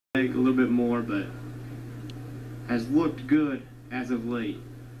take a little bit more, but has looked good as of late.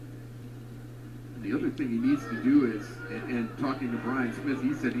 The other thing he needs to do is, and talking to Brian Smith,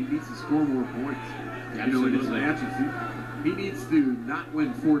 he said he needs to score more points. Absolutely. You know, in his matches. He needs to not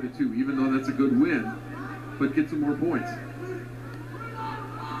win 4-2, even though that's a good win, but get some more points.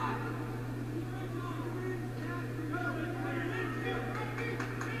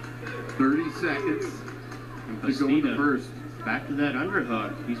 Seconds to go in the first. Back to that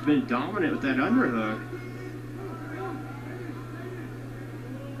underhook. He's been dominant with that underhook.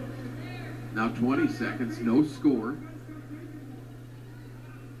 Now 20 seconds, no score.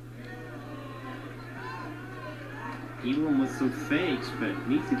 Elam with some fakes, but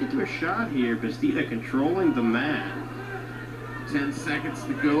needs to get to a shot here. Bastida controlling the mat. 10 seconds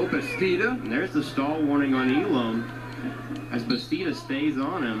to go, Bastida. And there's the stall warning on Elam as Bastida stays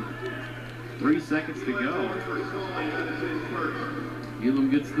on him. 3 seconds to go. Elam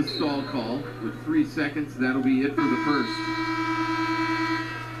gets the stall call with 3 seconds. That'll be it for the first.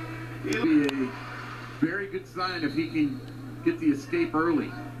 It'll be a very good sign if he can get the escape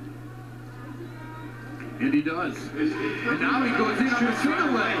early. And he does. And now he goes in on the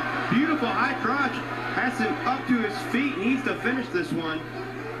single leg. Beautiful high crotch. Has him up to his feet. Needs to finish this one.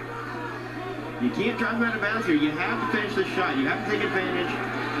 You can't drive him out of bounds here. You have to finish the shot. You have to take advantage.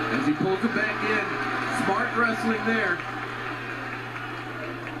 As he pulls it back in, smart wrestling there.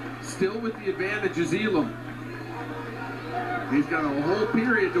 Still with the advantage is Elam. He's got a whole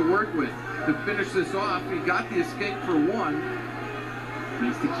period to work with to finish this off. He got the escape for one.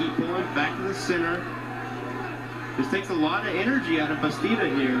 Needs to keep pulling back to the center. This takes a lot of energy out of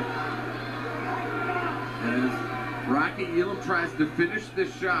Bastida here. As Rocky Elam tries to finish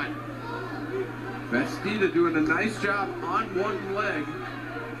this shot. Bastida doing a nice job on one leg.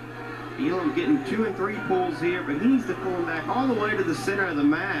 Elam getting 2 and 3 pulls here, but he needs to pull him back all the way to the center of the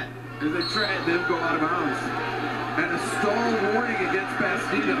mat. As they try to go out of bounds. And a stall warning against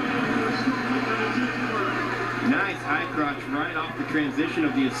Bastida. Nice high crotch right off the transition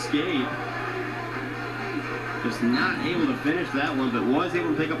of the escape. Just not able to finish that one, but was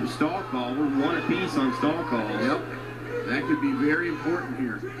able to pick up a stall call. We're 1 apiece on stall calls. Yep. That could be very important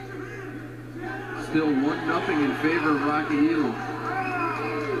here. Still 1-0 in favor of Rocky Elam.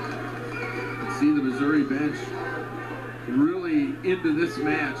 See the Missouri bench really into this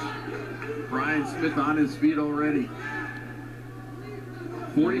match. Brian Smith on his feet already.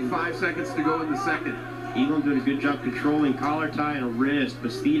 45 seconds to go in the second. Elam doing a good job controlling collar tie and a wrist.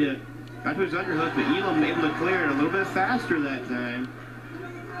 Bastida got to his underhook, but Elam able to clear it a little bit faster that time.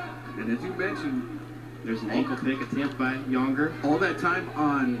 And as you mentioned, there's an ankle pick attempt by Yonger. All that time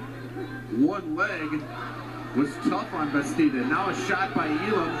on one leg was tough on Bastida. Now a shot by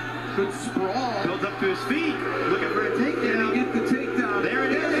Elam. Good sprawl. Builds up to his feet. Looking for a takedown. And he gets the takedown. There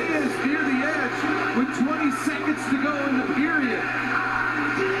it is. Near the edge with 20 seconds to go in the period.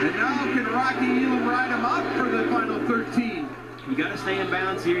 And now can Rocky Elam ride him out for the final 13? You got to stay in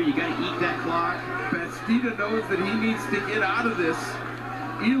bounds here. You got to eat that clock. Bastida knows that he needs to get out of this.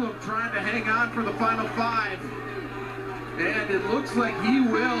 Elam trying to hang on for the final 5. And it looks like he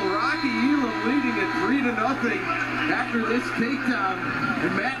will. Rocky Elam leading it 3-0 after this takedown.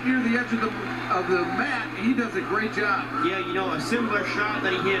 And Matt near the edge of the mat, he does a great job. Yeah, you know, a similar shot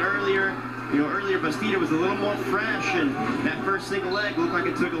that he hit earlier. You know, earlier Bastida was a little more fresh, and that first single leg looked like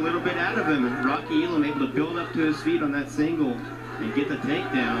it took a little bit out of him. And Rocky Elam able to build up to his feet on that single and get the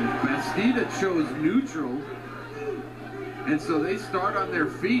takedown. Bastida chose neutral, and so they start on their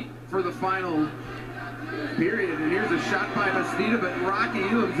feet for the final period. And here's a shot by Bastida, but Rocky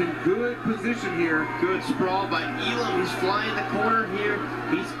Elam's in good position here. Good sprawl by Elam. He's flying the corner here.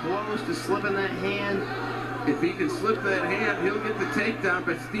 He's close to slipping that hand. If he can slip that hand, he'll get the takedown.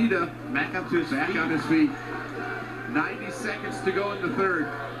 Bastida back up to his feet. On his feet. 90 seconds to go in the third.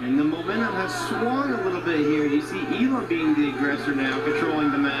 And the momentum has swung a little bit here. You see Elam being the aggressor now,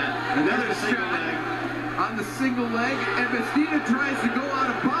 controlling the mat. Another single leg. On the single leg, and Bastida tries to go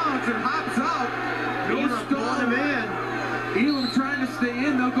out of bounds and hops out. Elam pulling him in. Elam trying to stay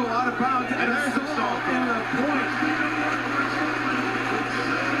in, they'll go out of bounds. And there's a stall and a point.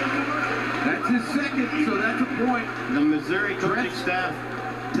 That's his second, so that's a point. The Missouri coaching staff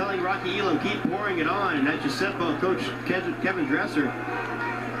telling Rocky Elam, keep pouring it on. And that Giuseppe coach Kevin Dresser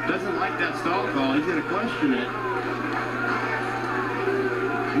doesn't like that stall call. He's going to question it.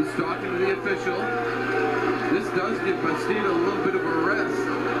 He's talking to the official. This does give Bastida a little bit of a rest.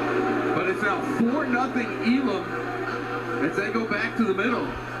 But it's now 4-0 Elam as they go back to the middle.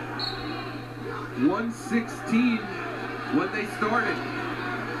 1:16 when they started.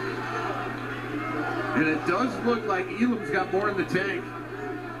 And it does look like Elam's got more in the tank.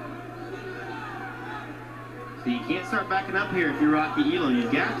 So you can't start backing up here if you're Rocky Elam.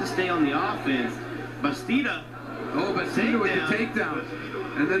 You've got to stay on the offense. Bastida. Oh, Bastida with the takedown.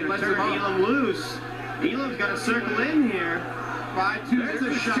 And then lets him up. Elam loose. Elam's got to circle in here. 5-2. There's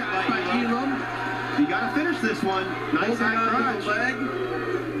a shot by Elam. You got to finish this one. Nice high crotch. The leg.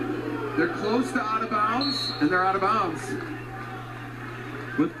 They're close to out of bounds, and they're out of bounds.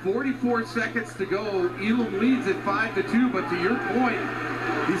 With 44 seconds to go, Elam leads at 5-2, but to your point,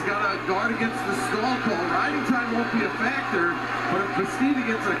 he's got to guard against the stall call. Riding time won't be a factor, but if Bastida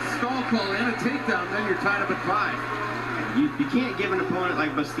gets a stall call and a takedown, then you're tied up at 5. You can't give an opponent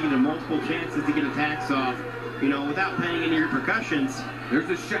like Bastida multiple chances to get attacks off, without paying any repercussions. There's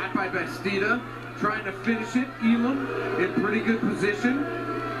a shot by Bastida, trying to finish it. Elam in pretty good position.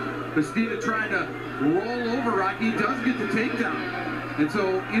 Bastida trying to roll over Rocky. He does get the takedown. And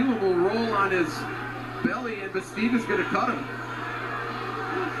so Elam will roll on his belly, and Bastida's going to cut him.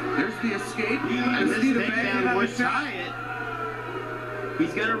 There's the escape. Bastida backing on the shot.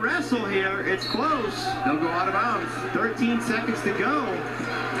 He's going to wrestle here. It's close. They'll go out of bounds. 13 seconds to go.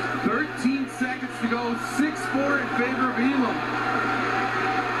 13 seconds to go. 6-4 in favor of Elam.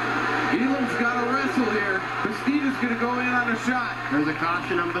 Elam's got to wrestle here. Bastida's going to go in on a shot. There's a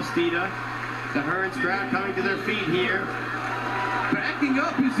caution on Bastida. The Hearns crowd coming to their feet here. Backing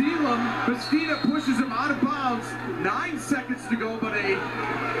up is Elam. Bastida pushes him out of bounds. 9 seconds to go, but a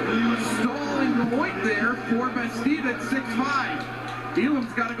stalling point there for Bastida at 6-5.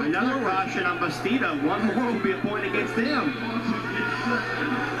 Elam's got to go Another forward. caution on Bastida. One more will be a point against him.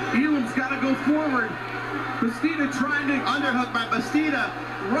 Elam's got to go forward. Bastida trying to... Underhook by Bastida.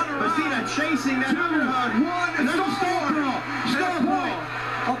 Run around. Bastida chasing that 2, 1, and and stall ball.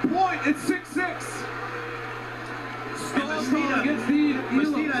 a point at 6-6. Stall against Elam.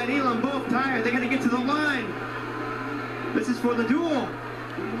 Bastida and Elam both tired. They got to get to the line. This is for the duel.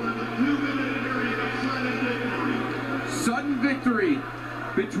 Sudden victory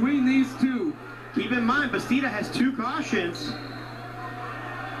between these two. Keep in mind, Bastida has 2 cautions.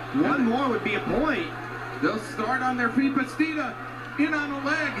 One more would be a point. They'll start on their feet. Bastida in on a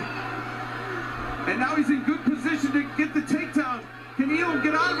leg. And now he's in good position to get the takedown. Can Elam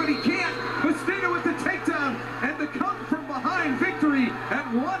get out of it? He can't. Bastida with the takedown and the come from behind victory at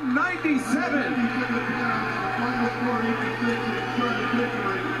 197.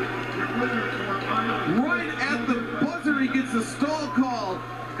 Right at the buzzer, he gets a stall call,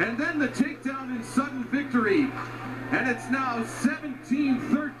 and then the takedown in sudden victory. And it's now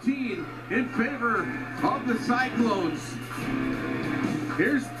 17-13 in favor of the Cyclones.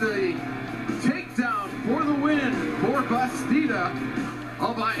 Here's the takedown for the win for Bastida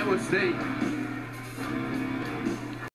of Iowa State.